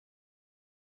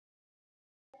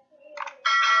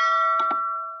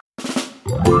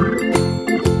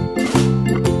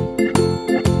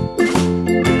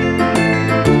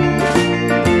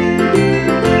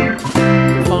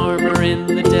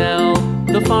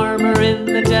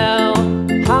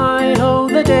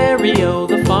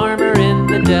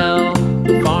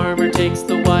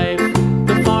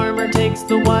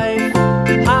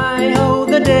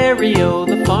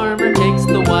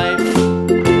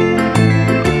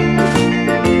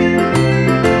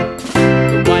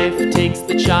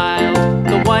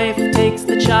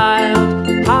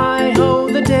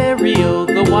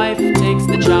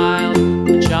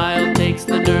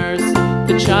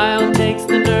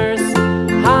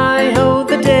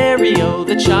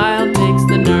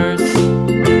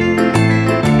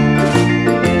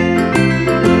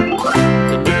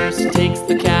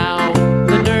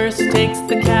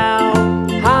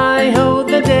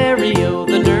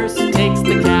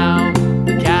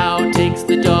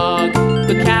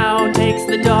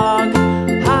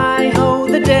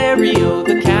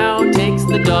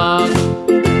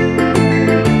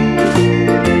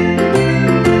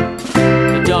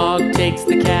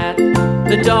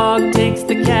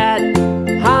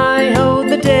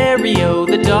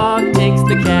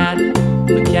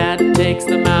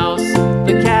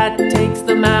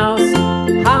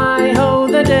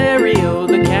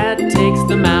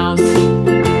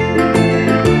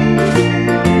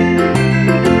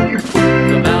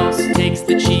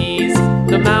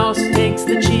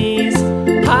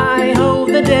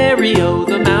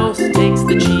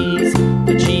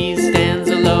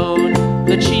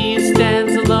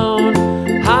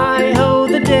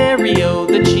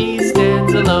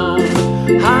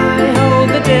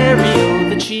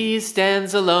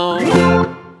Stands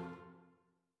alone.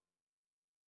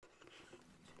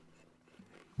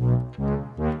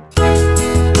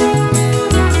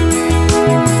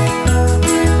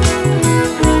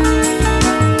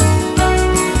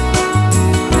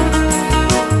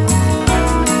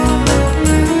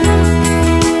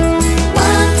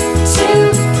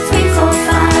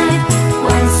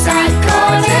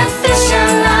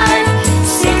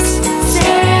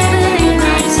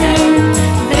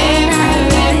 Then I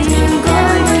let him go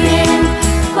again.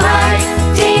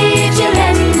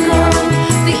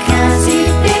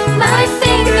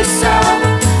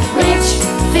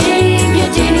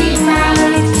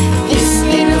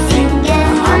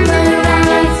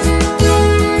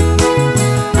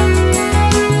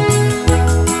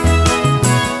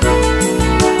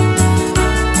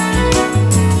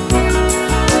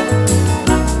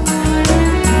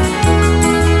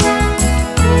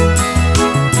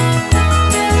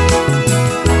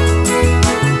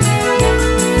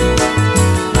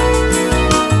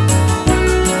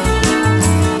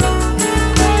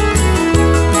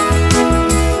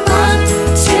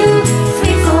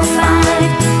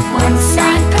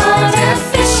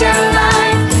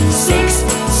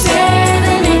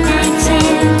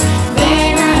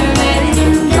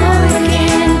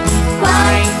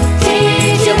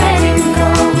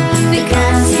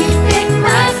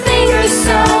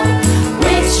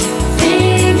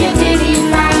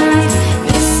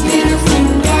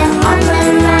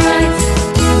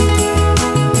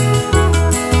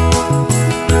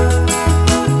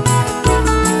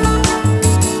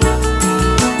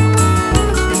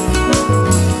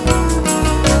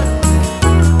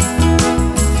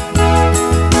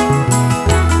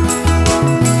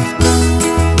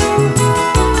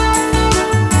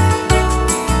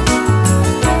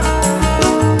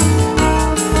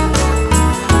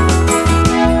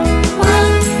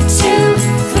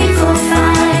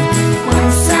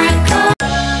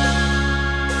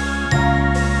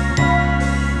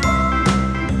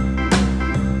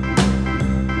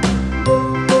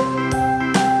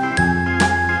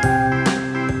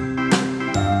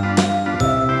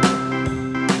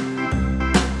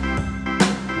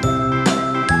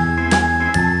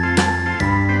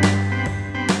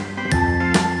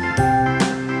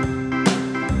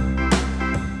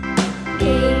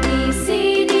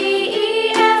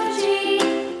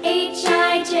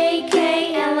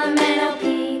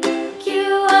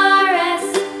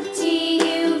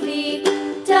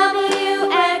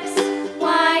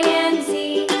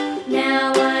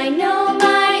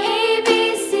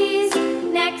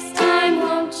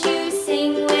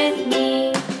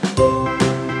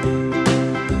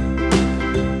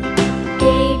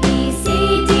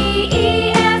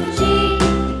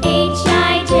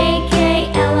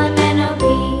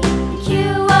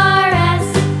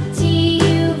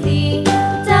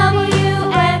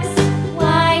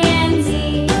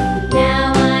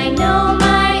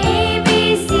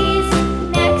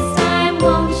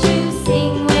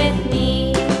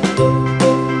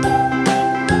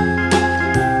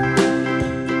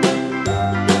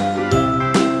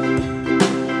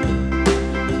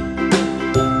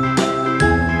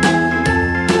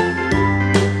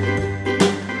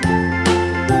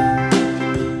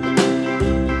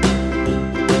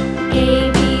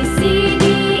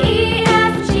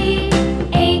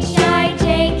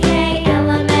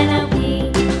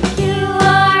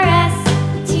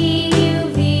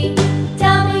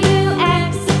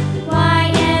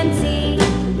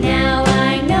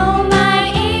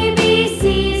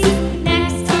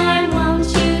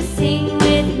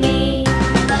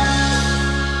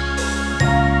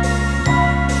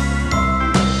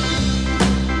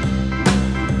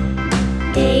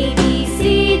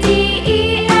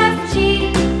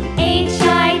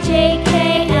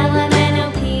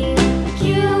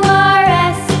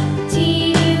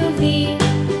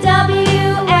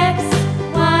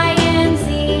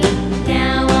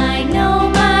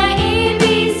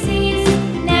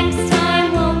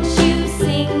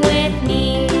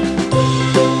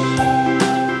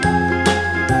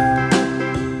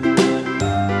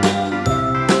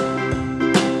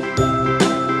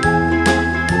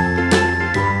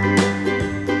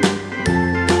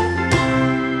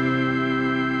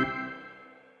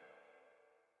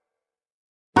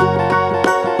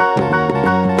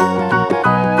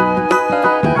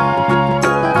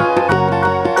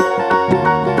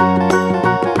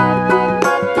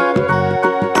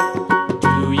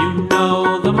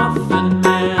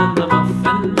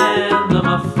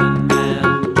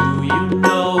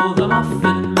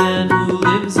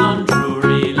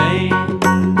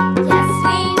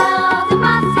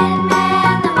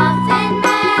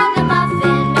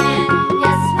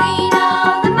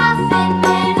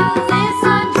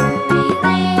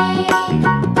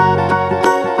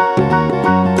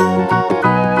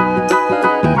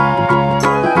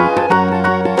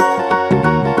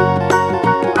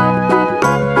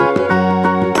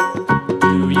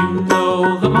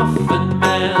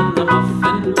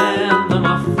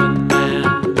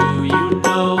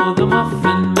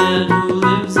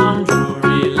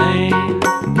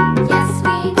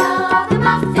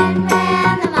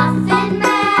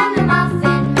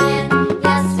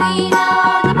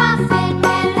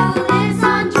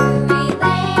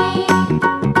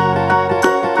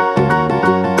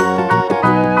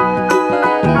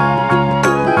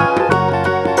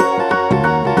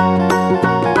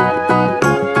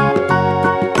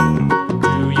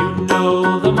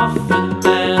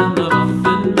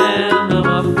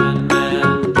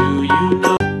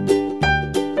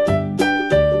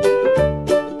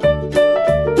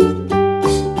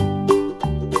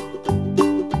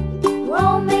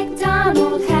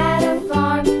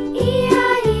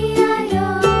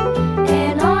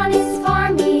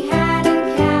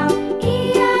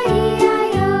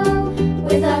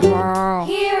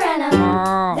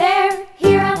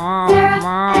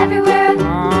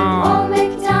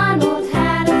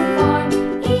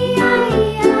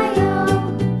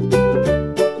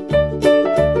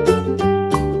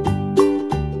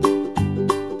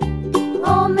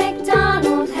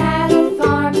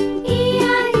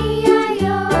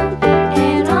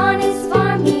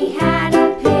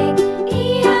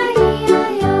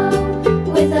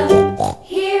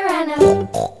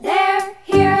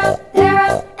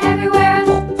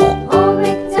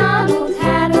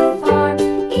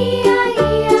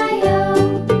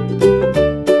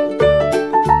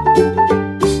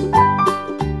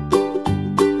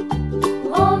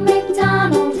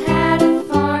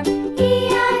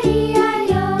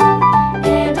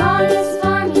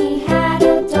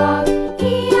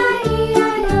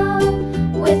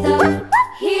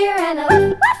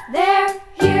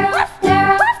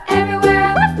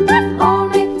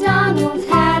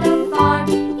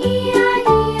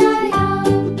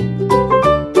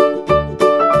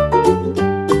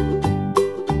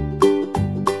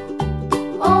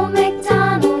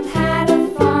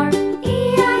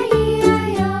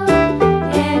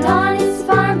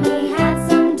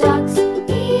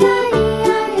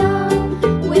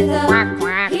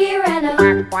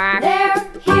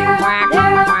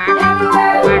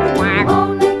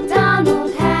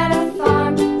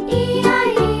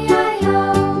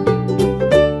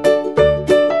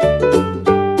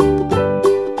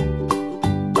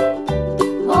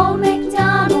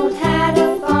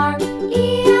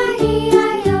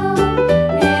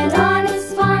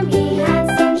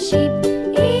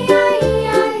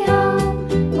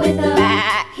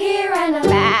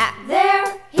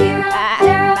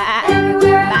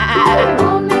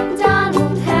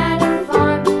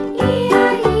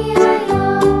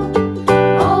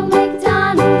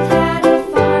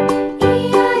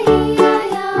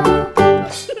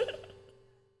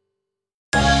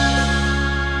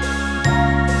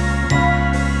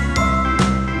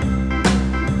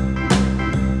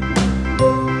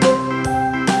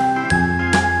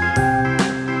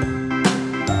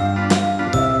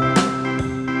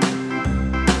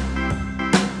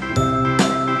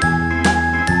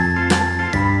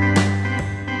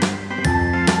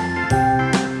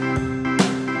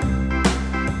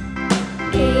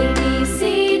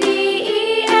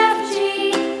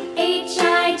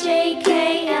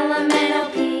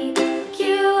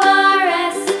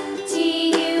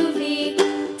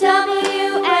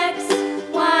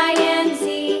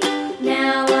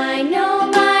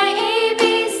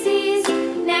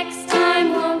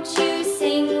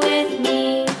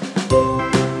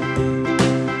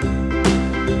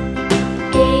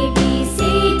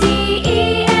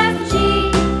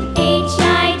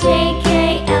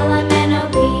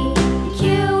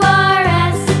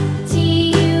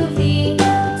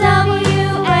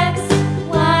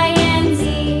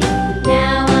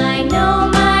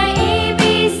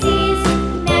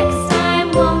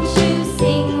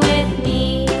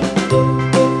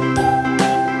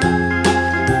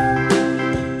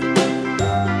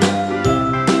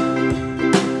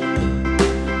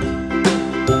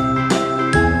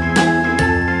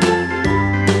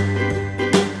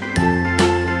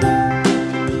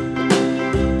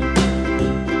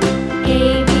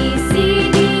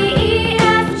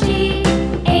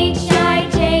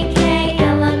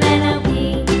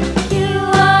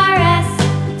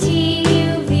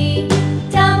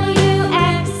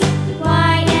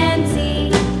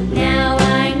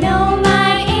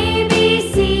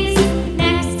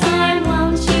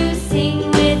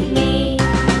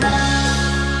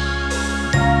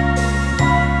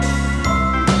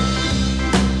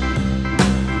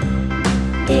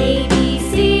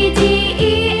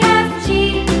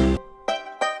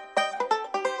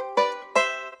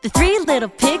 little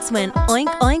pigs went oink,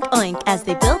 oink, oink as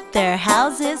they built their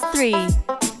houses three.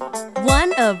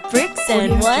 One of bricks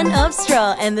and one of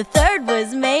straw, and the third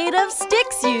was made of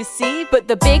sticks, you see. But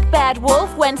the big bad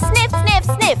wolf went sniff, sniff,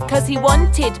 sniff, 'cause he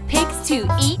wanted pigs to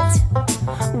eat.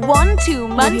 One to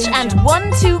munch and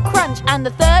one to crunch, and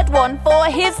the third one for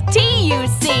his tea, you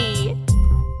see.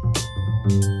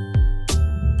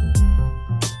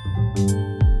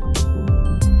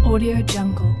 Audio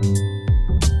Jungle.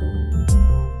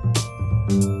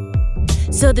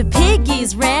 So the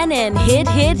piggies ran and hid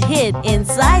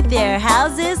inside their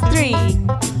houses three.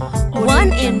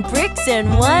 One in bricks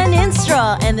and one in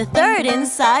straw, and the third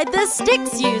inside the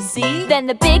sticks, you see. Then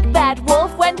the big bad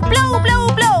wolf went blow, blow,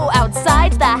 blow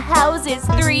outside the houses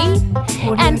three.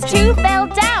 And two fell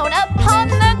down upon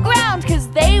the ground, 'cause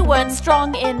they weren't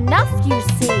strong enough, you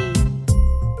see.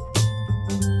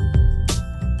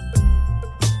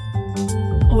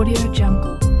 Audio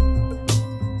Jungle.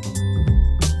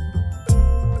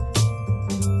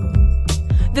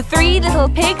 The three little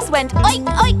pigs went oink,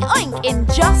 oink, oink in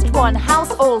just one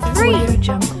house, all three. Audio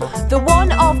Jungle. The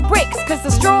one of bricks, 'cause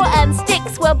the straw and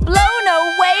sticks were blown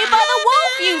away by the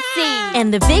wolf, you see.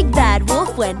 And the big bad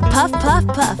wolf went puff, puff,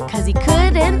 puff, 'cause he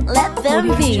couldn't let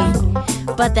them be.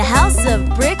 But the house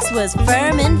of bricks was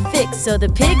firm and fixed, so the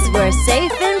pigs were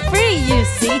safe and free, you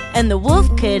see. And the wolf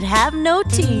could have no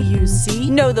tea, you see.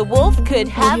 No, the wolf could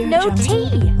have no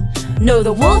tea. No,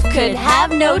 the wolf could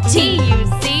have no tea, you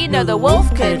see. No, the wolf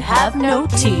could have no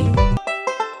tea.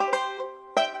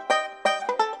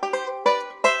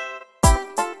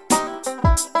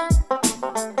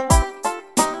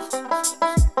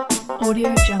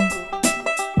 Audio Jungle.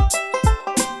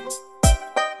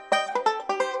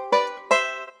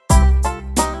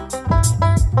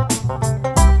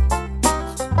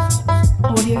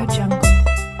 Audio Jungle.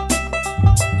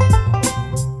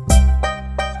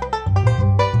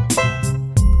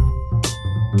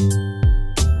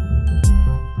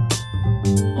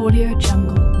 Audio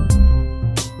Jungle.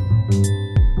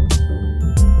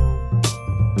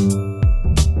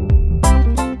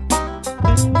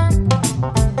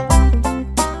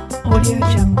 Audio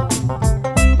Jungle.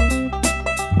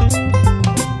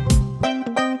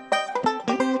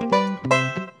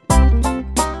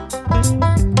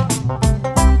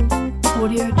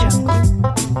 Audio Jungle.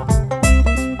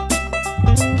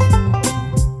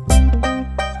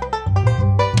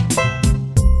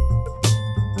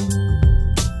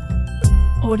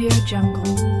 Audio Jungle.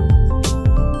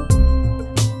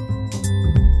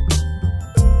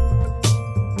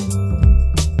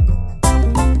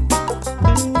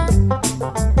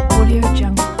 Audio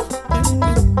Jungle.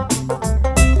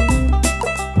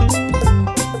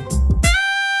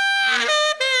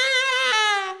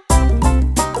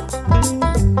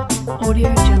 Audio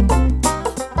Jungle.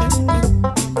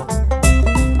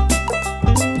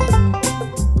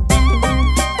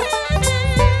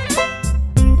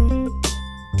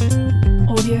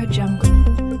 Audio Jungle.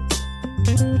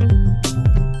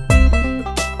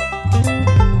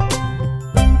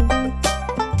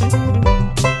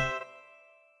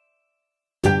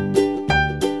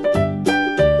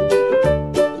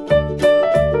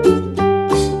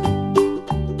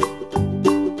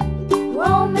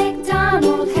 Old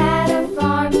MacDonald had a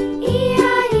farm.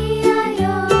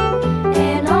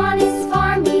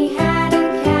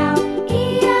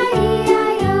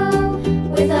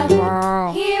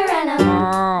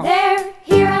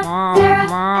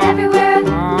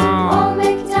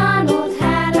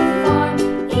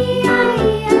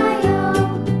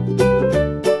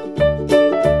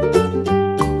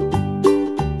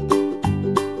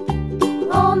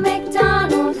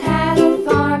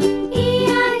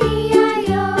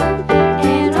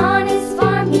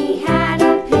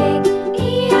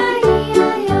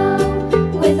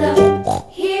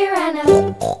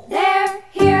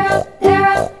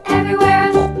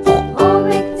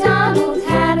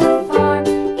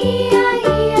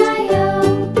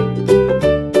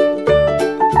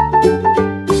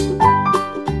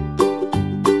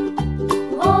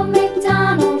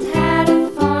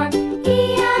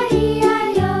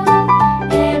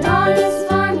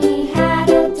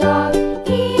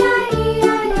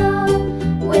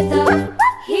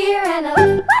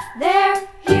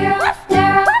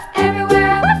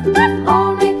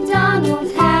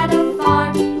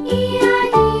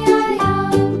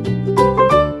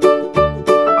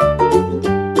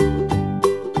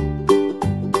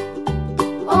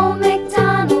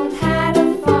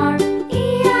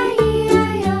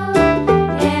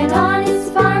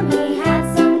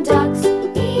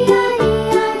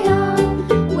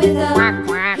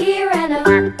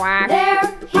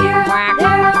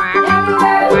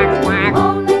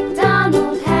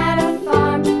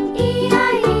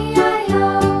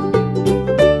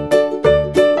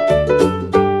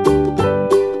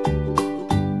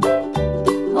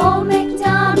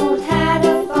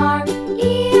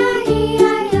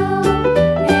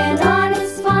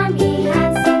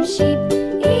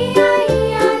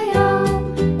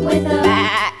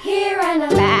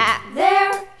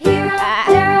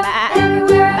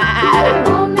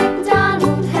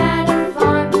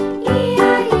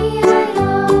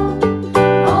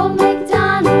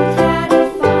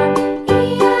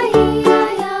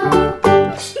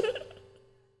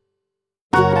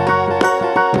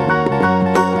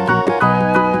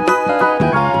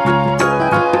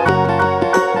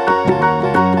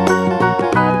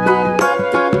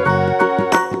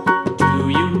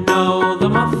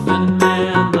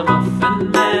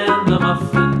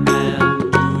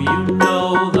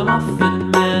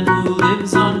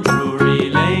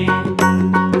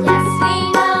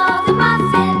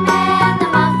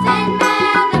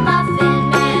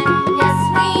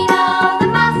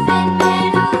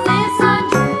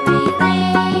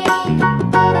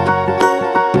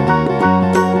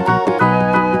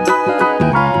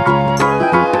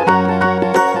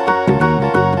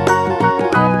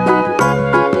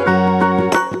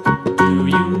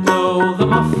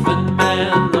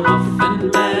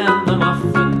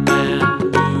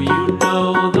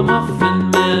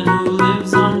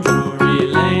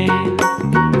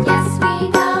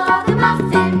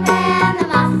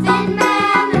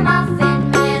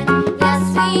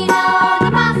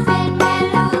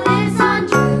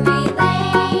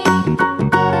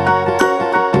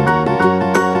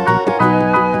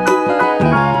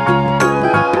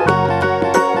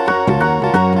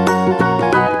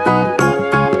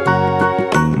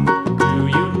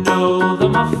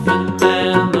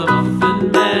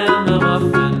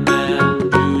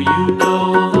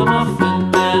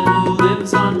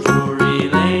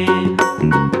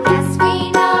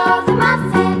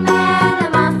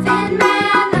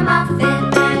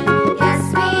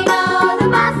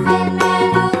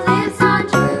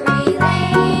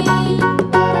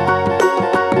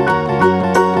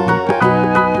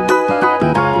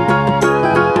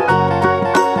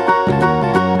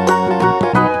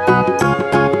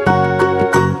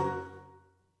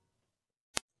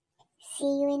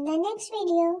 next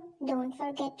video. Don't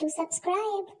forget to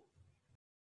subscribe.